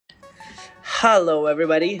Hello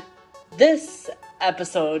everybody. This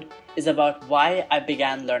episode is about why I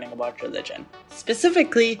began learning about religion,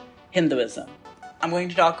 specifically Hinduism. I'm going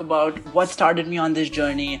to talk about what started me on this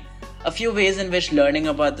journey, a few ways in which learning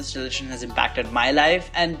about this religion has impacted my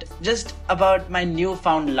life, and just about my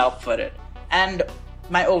newfound love for it, and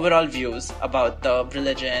my overall views about the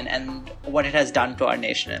religion and what it has done to our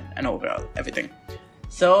nation and overall everything.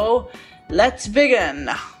 So, let's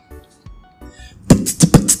begin.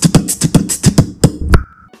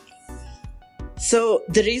 So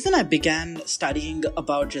the reason I began studying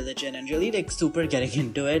about religion and really super getting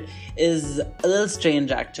into it is a little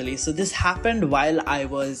strange actually. So this happened while I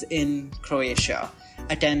was in Croatia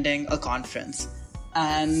attending a conference,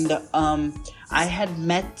 and I had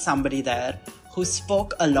met somebody there who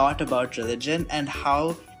spoke a lot about religion and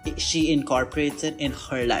how she incorporates it in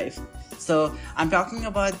her life. So I'm talking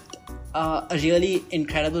about a really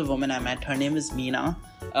incredible woman I met. Her name is Meena.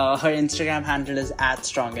 Her Instagram handle is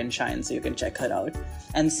 @strongandshine, so you can check her out.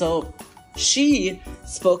 And so she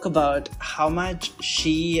spoke about how much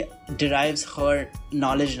she derives her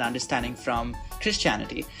knowledge and understanding from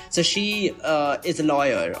Christianity. So she is a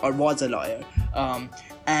lawyer, or was a lawyer,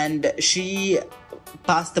 and she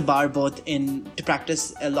passed the bar both to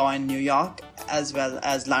practice law in New York as well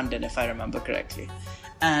as London, if I remember correctly.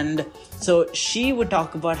 And so she would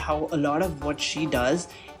talk about how a lot of what she does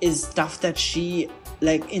is stuff that she,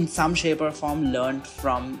 like, in some shape or form learned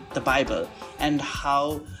from the Bible, and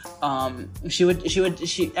how I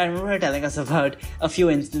remember her telling us about a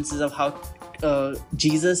few instances of how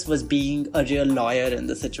Jesus was being a real lawyer in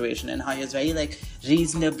the situation, and how he was very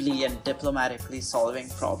reasonably and diplomatically solving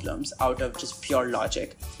problems out of just pure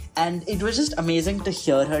logic. And it was just amazing to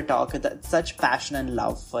hear her talk with such passion and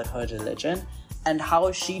love for her religion, and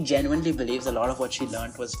how she genuinely believes a lot of what she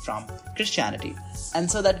learned was from Christianity. And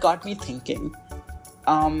so that got me thinking,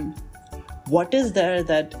 what is there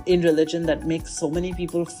that in religion that makes so many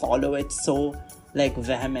people follow it so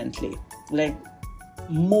vehemently?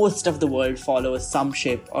 Most of the world follows some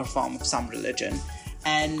shape or form of some religion,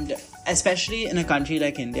 and especially in a country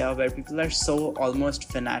like India, where people are so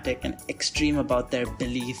almost fanatic and extreme about their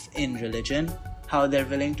belief in religion, how they're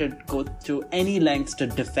willing to go through any lengths to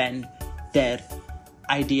defend their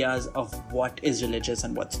ideas of what is religious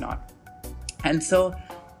and what's not. And so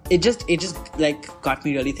it just got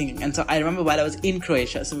me really thinking. And so I remember while I was in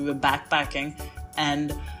Croatia, so we were backpacking,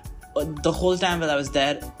 and the whole time while I was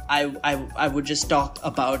there, I would just talk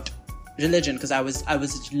about religion, because I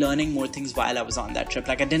was learning more things while I was on that trip.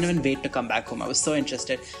 I didn't even wait to come back home. I was so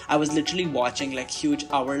interested. I was literally watching huge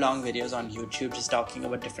hour-long videos on YouTube just talking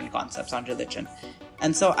about different concepts on religion.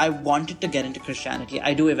 And so I wanted to get into Christianity.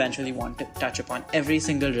 I do eventually want to touch upon every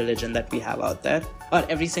single religion that we have out there, or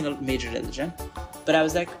every single major religion. But I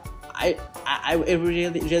was like, it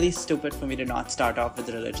was really stupid for me to not start off with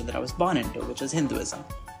the religion that I was born into, which is Hinduism.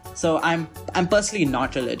 So I'm personally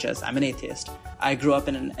not religious. I'm an atheist. I grew up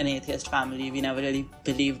in an atheist family. We never really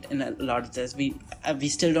believed in a lot of this. We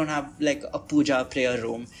still don't have a puja prayer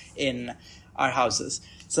room in our houses.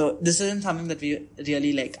 So this isn't something that we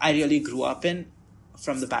really I really grew up in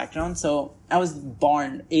from the background. So I was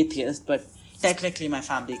born atheist, but technically my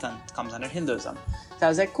family comes under Hinduism. So I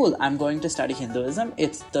was like, cool, I'm going to study Hinduism.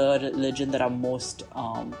 It's the religion that I'm most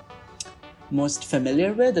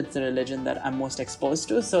familiar with. It's the religion that I'm most exposed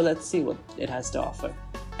to. So let's see what it has to offer.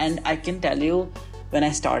 And I can tell you, when I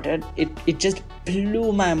started, it just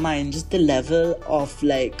blew my mind, just the level of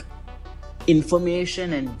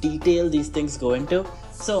information and detail these things go into.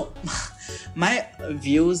 So my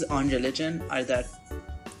views on religion are that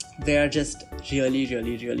they are just really,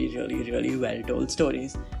 really, really, really, really well told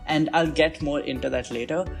stories. And I'll get more into that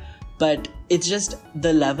later. But it's just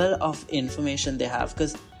the level of information they have,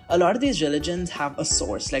 because a lot of these religions have a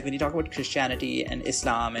source. When you talk about Christianity and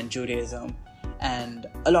Islam and Judaism and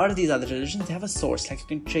a lot of these other religions, they have a source. You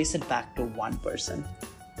can trace it back to one person.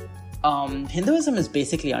 Hinduism is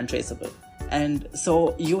basically untraceable. And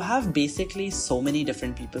so you have basically so many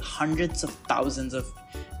different people, hundreds of thousands of,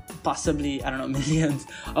 possibly, millions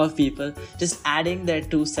of people, just adding their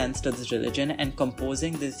 2 cents to this religion and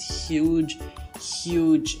composing this huge,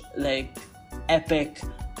 epic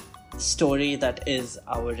story that is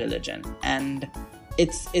our religion. And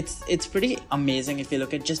it's pretty amazing if you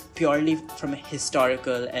look at just purely from a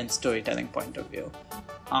historical and storytelling point of view.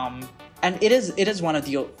 And it is one of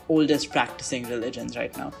the oldest practicing religions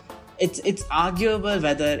right now. It's arguable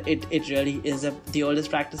whether it really is the oldest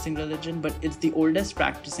practicing religion, but it's the oldest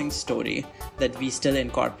practicing story that we still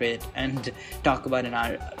incorporate and talk about in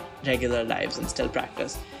our regular lives and still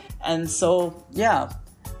practice. And so, yeah,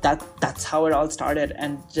 that's how it all started.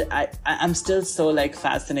 And I'm still so like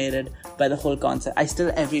fascinated by the whole concept. I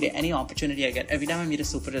still, every day, any opportunity I get, every time I meet a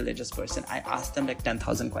super religious person, I ask them like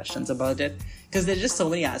 10,000 questions about it, because there's just so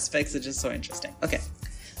many aspects. It's just so interesting. Okay,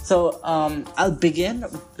 so I'll begin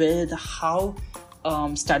with how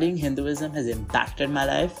studying Hinduism has impacted my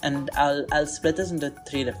life, and I'll split this into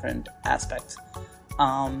 3 different aspects.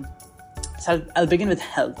 So I'll begin with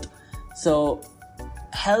health. So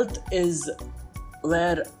health is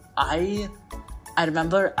where I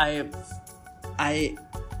remember I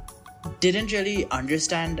didn't really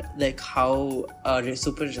understand like how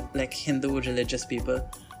super like Hindu religious people.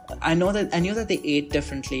 I knew that they ate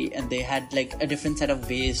differently, and they had like a different set of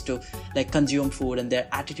ways to like consume food and their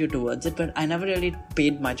attitude towards it, but I never really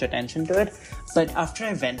paid much attention to it. But after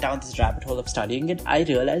I went down this rabbit hole of studying it, I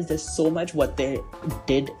realized there's so much what they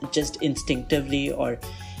did just instinctively or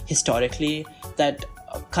historically that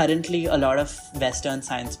currently a lot of Western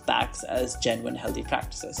science backs as genuine healthy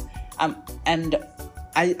practices. And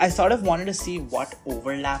I sort of wanted to see what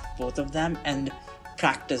overlapped both of them and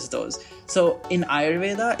practice those. So in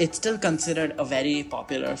Ayurveda, it's still considered a very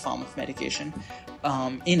popular form of medication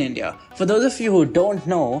in India. For those of you who don't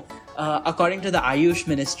know, according to the Ayush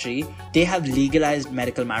Ministry, they have legalized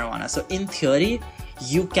medical marijuana. So in theory,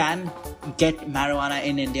 you can get marijuana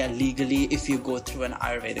in India legally if you go through an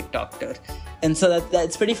Ayurvedic doctor. And so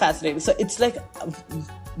that's pretty fascinating. So it's like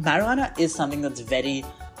marijuana is something that's very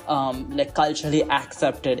like culturally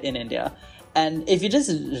accepted in India. And if you just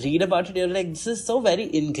read about it, you're like, this is so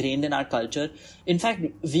very ingrained in our culture. In fact,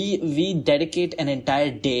 we dedicate an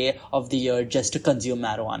entire day of the year just to consume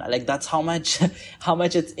marijuana. Like that's how much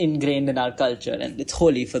it's ingrained in our culture, and it's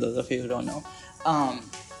holy for those of you who don't know.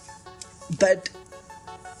 But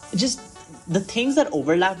just the things that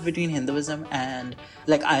overlap between Hinduism and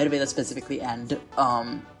like Ayurveda specifically and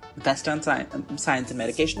Western science and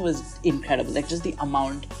medication was incredible. Like just the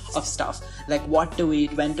amount of stuff, like what to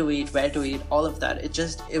eat, when to eat, where to eat, all of that.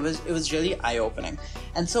 It was really eye-opening.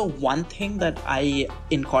 And so one thing that I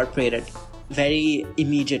incorporated very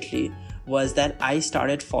immediately was that I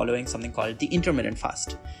started following something called the intermittent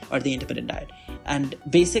fast or the intermittent diet. And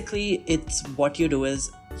basically it's what you do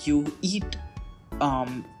is you eat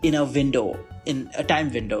in a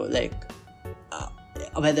time window, like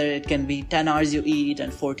whether it can be 10 hours you eat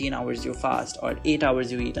and 14 hours you fast, or 8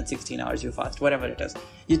 hours you eat and 16 hours you fast, whatever it is.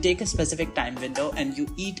 You take a specific time window and you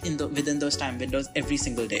eat within those time windows every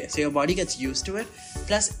single day. So your body gets used to it.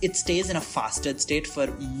 Plus it stays in a fasted state for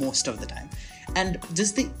most of the time. And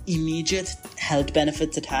just the immediate health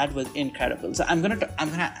benefits it had was incredible. So I'm gonna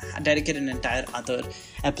dedicate an entire other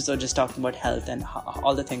episode just talking about health and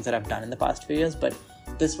all the things that I've done in the past few years. But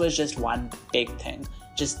this was just one big thing.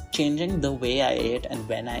 Just changing the way I ate and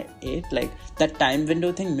when I ate, like that time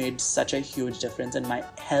window thing made such a huge difference in my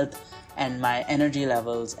health and my energy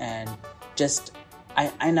levels, and just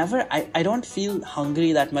I don't feel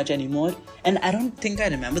hungry that much anymore. And I don't think I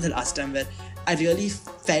remember the last time where I really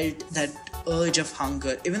felt that urge of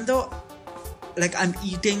hunger, even though like I'm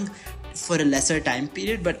eating for a lesser time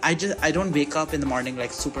period, but I don't wake up in the morning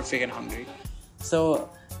like super freaking hungry. So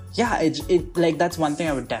yeah, it like that's one thing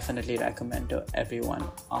I would definitely recommend to everyone.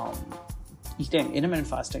 Eating intermittent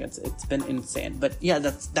fasting, it's been insane. But yeah,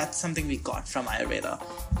 that's something we got from Ayurveda,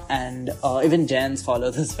 and even Jains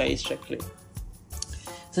follow this very strictly.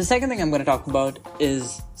 So the second thing I'm going to talk about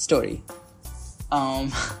is story.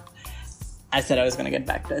 I said I was going to get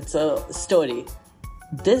back to it. So story.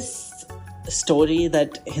 This story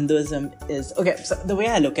that Hinduism is... Okay, so the way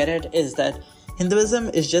I look at it is that Hinduism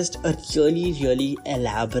is just a really, really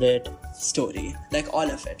elaborate story. Like all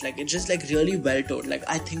of it. Like it's just like really well told. Like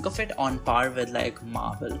I think of it on par with like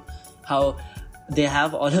Marvel. How they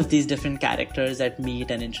have all of these different characters that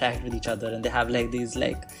meet and interact with each other, and they have like these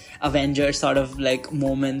like Avengers sort of like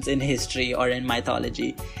moments in history or in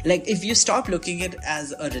mythology. Like if you stop looking at it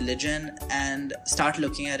as a religion and start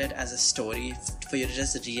looking at it as a story for you to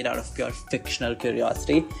just read out of pure fictional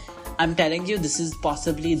curiosity, I'm telling you, this is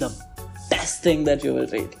possibly the best thing that you will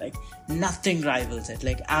read. Like nothing rivals it.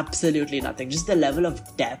 Like absolutely nothing. Just the level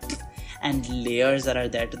of depth and layers that are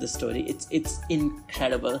there to the story, it's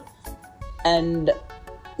incredible. And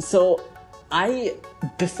so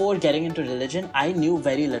before getting into religion, I knew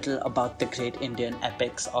very little about the great Indian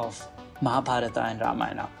epics of Mahabharata and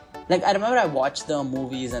Ramayana. Like I remember I watched the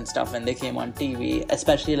movies and stuff when they came on TV,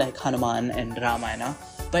 especially like Hanuman and Ramayana,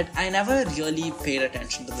 but I never really paid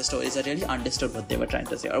attention to the stories. I really understood what they were trying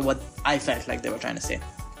to say, or what I felt like they were trying to say.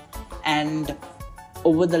 And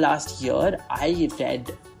over the last year, I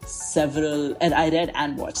read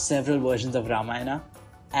and watched several versions of Ramayana,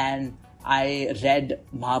 and I read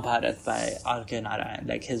Mahabharata by R.K. Narayan,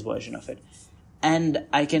 like his version of it. And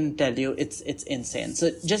I can tell you, it's insane.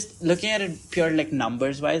 So just looking at it pure like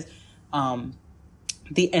numbers wise,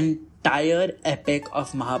 the entire epic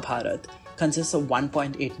of Mahabharata consists of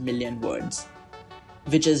 1.8 million words,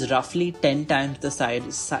 which is roughly 10 times the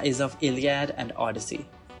size of Iliad and Odyssey,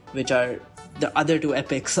 which are the other two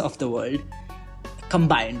epics of the world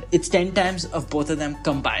combined. It's 10 times of both of them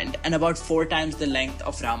combined, and about 4 times the length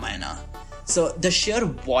of Ramayana. So the sheer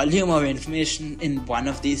volume of information in one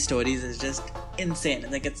of these stories is just insane.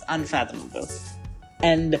 Like, it's unfathomable.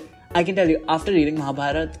 And I can tell you, after reading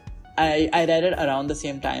Mahabharata, I read it around the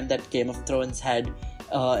same time that Game of Thrones had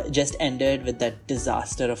just ended with that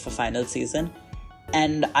disaster of a final season.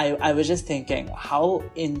 And I was just thinking, how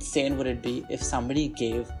insane would it be if somebody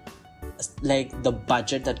gave like the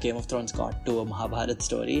budget that Game of Thrones got to a Mahabharata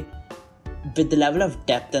story, with the level of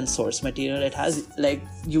depth and source material it has. Like,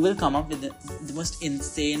 you will come up with the most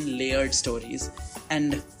insane layered stories.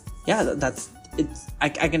 And yeah, I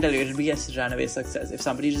can tell you, it'll be a runaway success if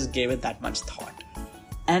somebody just gave it that much thought.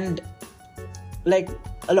 And like,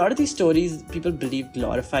 a lot of these stories, people believe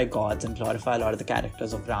glorify gods and glorify a lot of the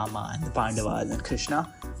characters of Rama and the Pandavas and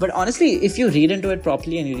Krishna. But honestly, if you read into it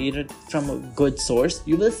properly and you read it from a good source,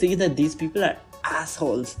 you will see that these people are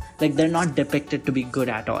assholes. Like, they're not depicted to be good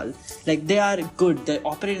at all. Like, they are good, they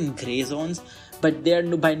operate in grey zones, but they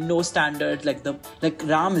are by no standard. Like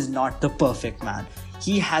Ram is not the perfect man.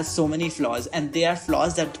 He has so many flaws, and they are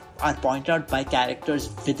flaws that are pointed out by characters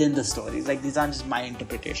within the stories. Like, these aren't just my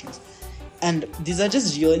interpretations. And these are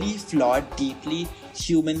just really flawed, deeply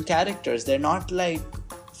human characters. They're not like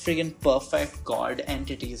friggin' perfect god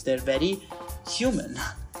entities. They're very human.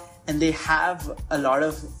 And they have a lot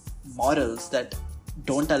of morals that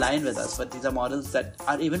don't align with us, but these are morals that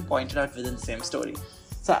are even pointed out within the same story.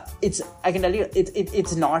 So I can tell you,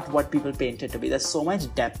 it's not what people paint it to be. There's so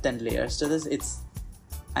much depth and layers to this.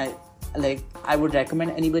 I would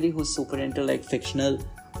recommend anybody who's super into like fictional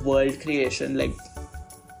world creation, like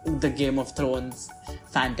the Game of Thrones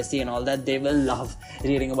fantasy and all that, they will love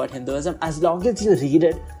reading about Hinduism, as long as you read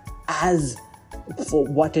it as for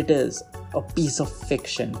what it is, a piece of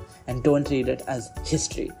fiction, and don't read it as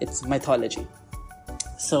history. It's mythology.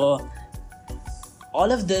 So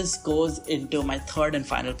all of this goes into my third and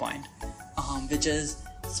final point, which is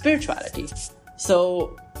spirituality.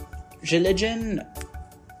 So religion,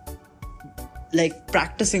 like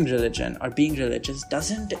practicing religion or being religious,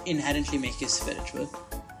 doesn't inherently make you spiritual.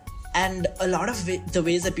 And a lot of the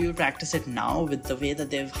ways that people practice it now, with the way that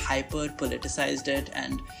they've hyper politicized it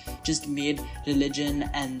and just made religion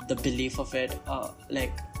and the belief of it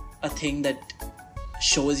like a thing that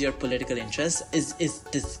shows your political interests, is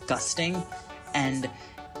disgusting. And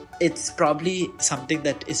it's probably something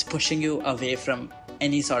that is pushing you away from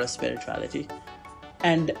any sort of spirituality.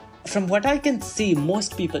 And from what I can see,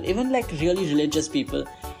 most people, even like really religious people,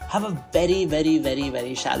 have a very, very, very,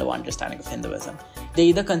 very shallow understanding of Hinduism. They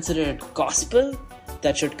either consider it gospel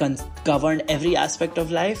that should govern every aspect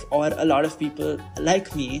of life, or a lot of people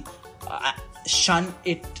like me shun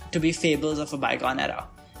it to be fables of a bygone era.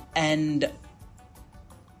 And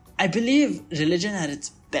I believe religion at its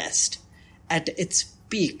best, at its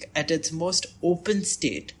peak, at its most open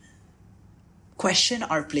state, question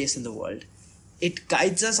our place in the world. It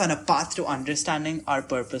guides us on a path to understanding our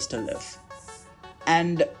purpose to live.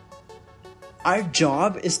 And our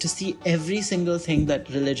job is to see every single thing that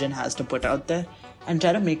religion has to put out there and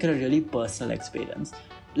try to make it a really personal experience.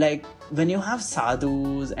 Like, when you have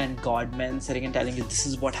sadhus and godmen sitting and telling you this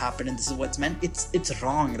is what happened and this is what's meant, it's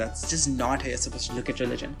wrong. That's just not how you're supposed to look at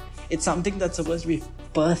religion. It's something that's supposed to be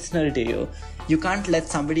personal to you. You can't let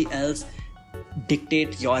somebody else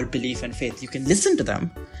dictate your belief and faith. You can listen to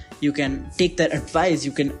them, you can take their advice,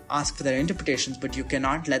 you can ask for their interpretations, but you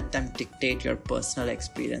cannot let them dictate your personal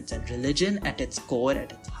experience. And religion, at its core,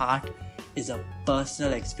 at its heart, is a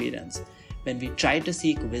personal experience. When we try to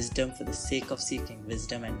seek wisdom for the sake of seeking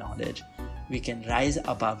wisdom and knowledge, we can rise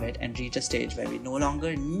above it and reach a stage where we no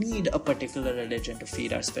longer need a particular religion to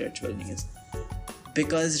feed our spiritual needs.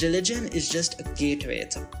 Because religion is just a gateway,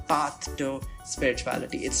 it's a path to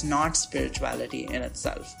spirituality. It's not spirituality in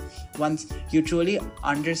itself. Once you truly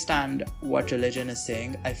understand what religion is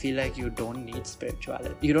saying, I feel like you don't need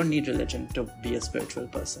spirituality. You don't need religion to be a spiritual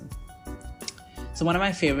person. So one of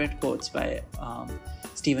my favorite quotes by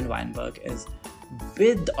Steven Weinberg is,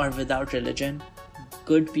 with or without religion,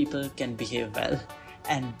 good people can behave well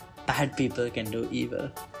and bad people can do evil.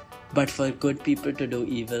 But for good people to do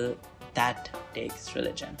evil, that takes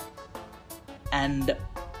religion. And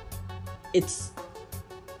it's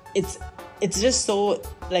just so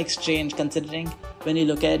like strange, considering when you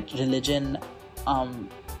look at religion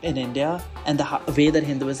in India and the way that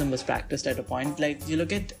Hinduism was practiced at a point, like you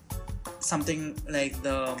look at something like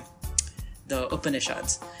the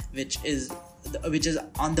Upanishads, which is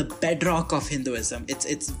on the bedrock of Hinduism.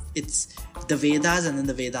 It's the Vedas and then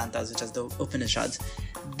the Vedantas, which is the Upanishads.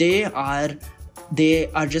 They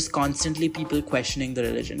are just constantly people questioning the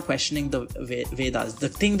religion, questioning the Vedas, the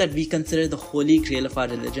thing that we consider the holy grail of our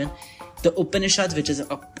religion. The Upanishads, which is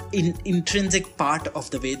an intrinsic part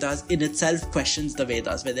of the Vedas, in itself questions the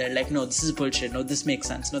Vedas, where they're like, no, this is bullshit, no, this makes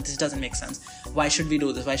sense, no, this doesn't make sense, why should we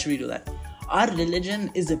do this, why should we do that? Our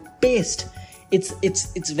religion is based,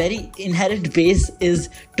 its very inherent base is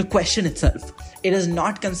to question itself. It is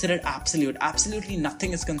not considered absolute. Absolutely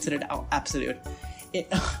nothing is considered absolute.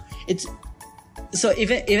 So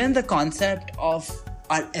even the concept of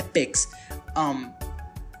our epics,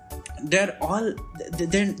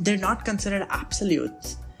 they're not considered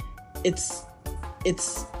absolutes. It's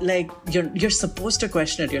like you're supposed to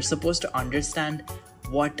question it. You're supposed to understand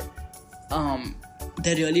what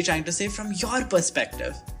they're really trying to say from your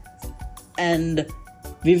perspective. And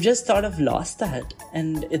we've just sort of lost that,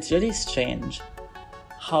 and it's really strange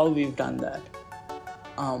how we've done that.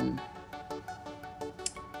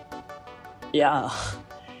 Yeah.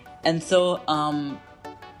 And so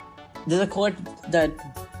there's a quote that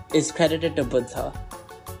is credited to Buddha.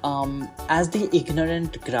 As the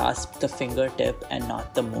ignorant grasp the fingertip and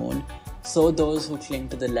not the moon, so those who cling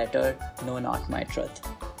to the letter know not my truth.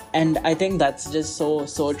 And I think that's just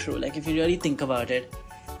so true. Like, if you really think about it,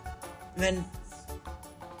 when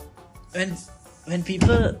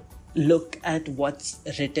people look at what's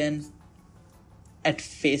written at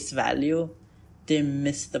face value, they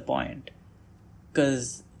miss the point.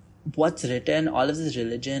 Because what's written, all of this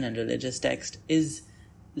religion and religious text, is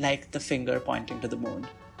like the finger pointing to the moon.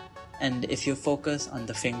 And if you focus on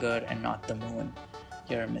the finger and not the moon,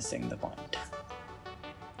 you're missing the point.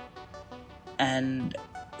 And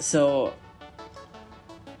so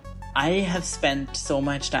I have spent so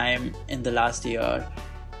much time in the last year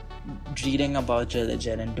reading about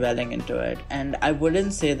religion and dwelling into it, and I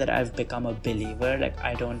wouldn't say that I've become a believer. Like,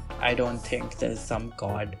 I don't think there's some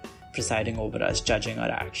God presiding over us, judging our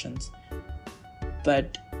actions.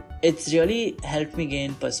 But it's really helped me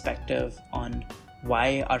gain perspective on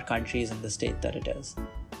why our country is in the state that it is.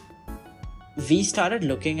 We started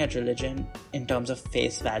looking at religion in terms of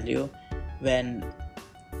face value when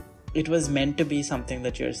it was meant to be something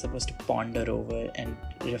that you're supposed to ponder over and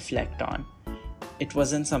reflect on. It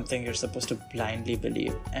wasn't something you're supposed to blindly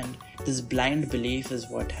believe. And this blind belief is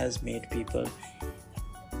what has made people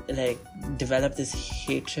like develop this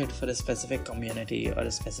hatred for a specific community or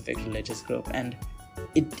a specific religious group. And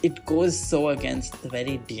it goes so against the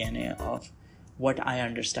very DNA of what I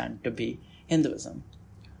understand to be Hinduism.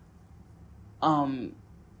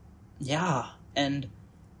 Yeah, and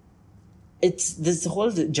it's this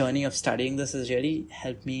whole journey of studying this has really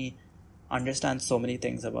helped me understand so many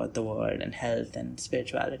things about the world and health and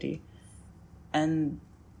spirituality. And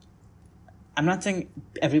I'm not saying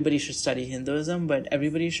everybody should study Hinduism, but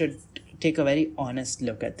everybody should take a very honest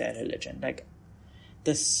look at their religion. Like,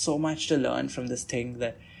 there's so much to learn from this thing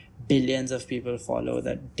that billions of people follow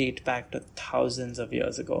that date back to thousands of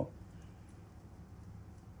years ago.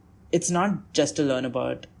 It's not just to learn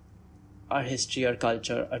about our history or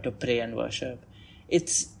culture or to pray and worship.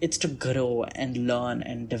 It's to grow and learn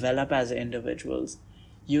and develop as individuals,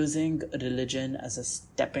 using religion as a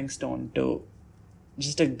stepping stone to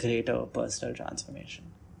just a greater personal transformation.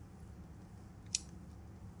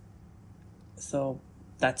 So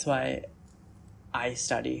that's why I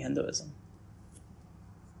study Hinduism.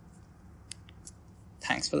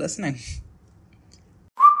 Thanks for listening.